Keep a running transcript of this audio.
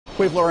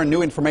We've learned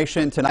new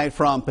information tonight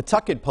from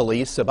Pawtucket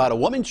police about a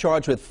woman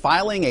charged with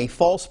filing a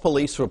false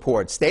police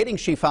report stating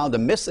she found a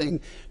missing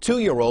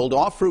 2-year-old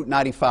off Route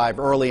 95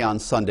 early on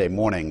Sunday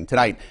morning.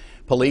 Tonight,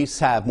 police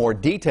have more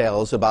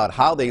details about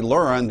how they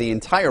learned the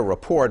entire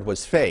report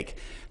was fake.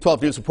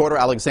 12 News reporter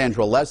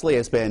Alexandra Leslie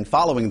has been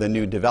following the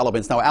new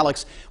developments. Now,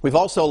 Alex, we've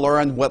also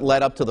learned what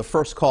led up to the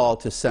first call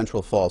to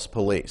Central Falls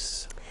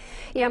Police.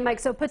 Yeah, Mike,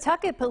 so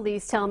Pawtucket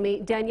police tell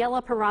me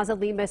Daniela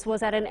Peraza-Lemus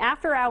was at an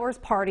after-hours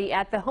party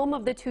at the home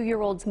of the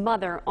 2-year-old's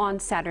mother on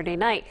Saturday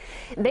night.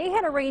 They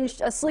had arranged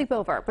a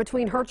sleepover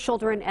between her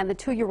children and the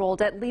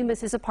 2-year-old at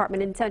Lemus's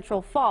apartment in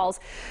Central Falls,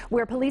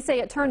 where police say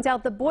it turns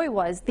out the boy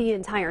was the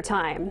entire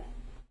time.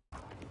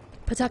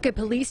 Pawtucket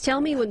police tell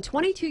me when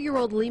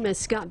 22-year-old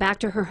Lemus got back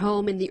to her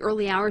home in the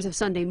early hours of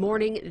Sunday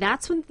morning,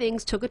 that's when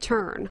things took a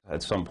turn.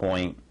 At some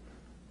point,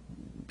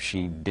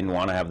 she didn't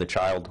want to have the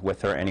child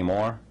with her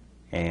anymore,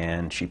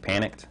 and she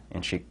panicked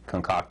and she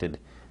concocted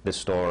this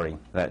story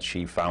that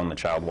she found the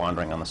child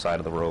wandering on the side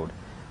of the road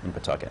in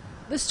Pawtucket.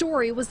 The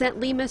story was that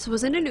Lemus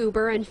was in an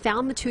Uber and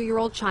found the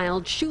 2-year-old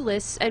child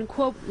shoeless and,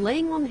 quote,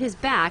 laying on his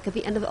back at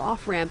the end of the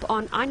off-ramp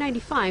on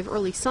I-95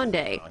 early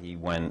Sunday. He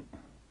went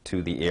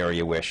to the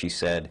area where she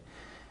said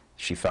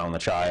she found the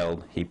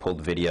child. He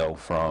pulled video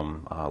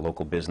from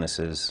local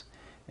businesses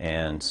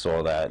and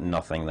saw that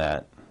nothing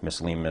that Miss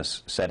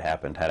Lemus said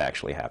happened had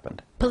actually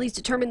happened. Police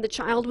determined the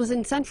child was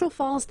in Central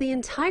Falls the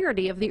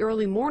entirety of the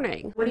early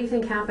morning. What do you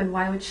think happened?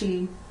 Why would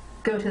she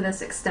go to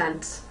this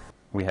extent?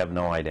 We have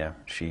no idea.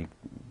 She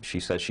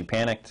said she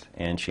panicked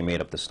and she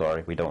made up the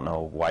story. We don't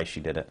know why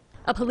she did it.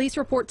 A police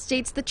report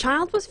states the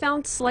child was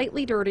found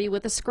slightly dirty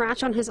with a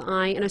scratch on his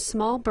eye and a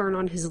small burn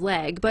on his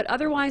leg, but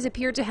otherwise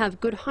appeared to have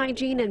good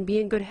hygiene and be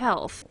in good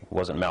health. He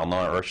wasn't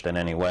malnourished in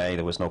any way.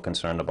 There was no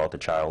concern about the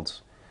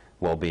child's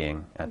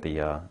well-being at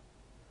the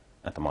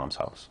mom's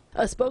house.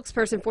 A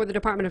spokesperson for the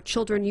Department of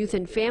Children, Youth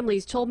and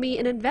Families told me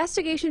an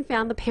investigation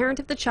found the parent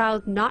of the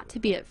child not to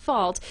be at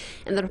fault,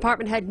 and the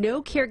department had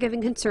no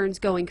caregiving concerns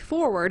going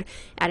forward,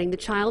 adding the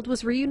child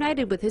was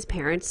reunited with his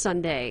parents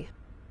Sunday.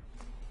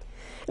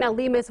 Now,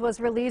 Lemus was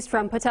released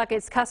from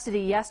Pawtucket's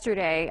custody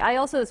yesterday. I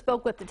also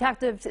spoke with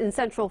detectives in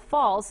Central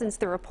Falls since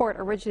the report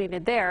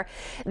originated there.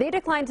 They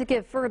declined to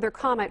give further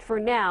comment for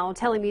now,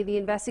 telling me the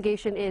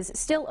investigation is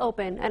still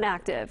open and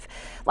active.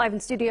 Live in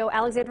studio,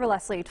 Alexandra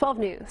Leslie, 12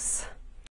 News.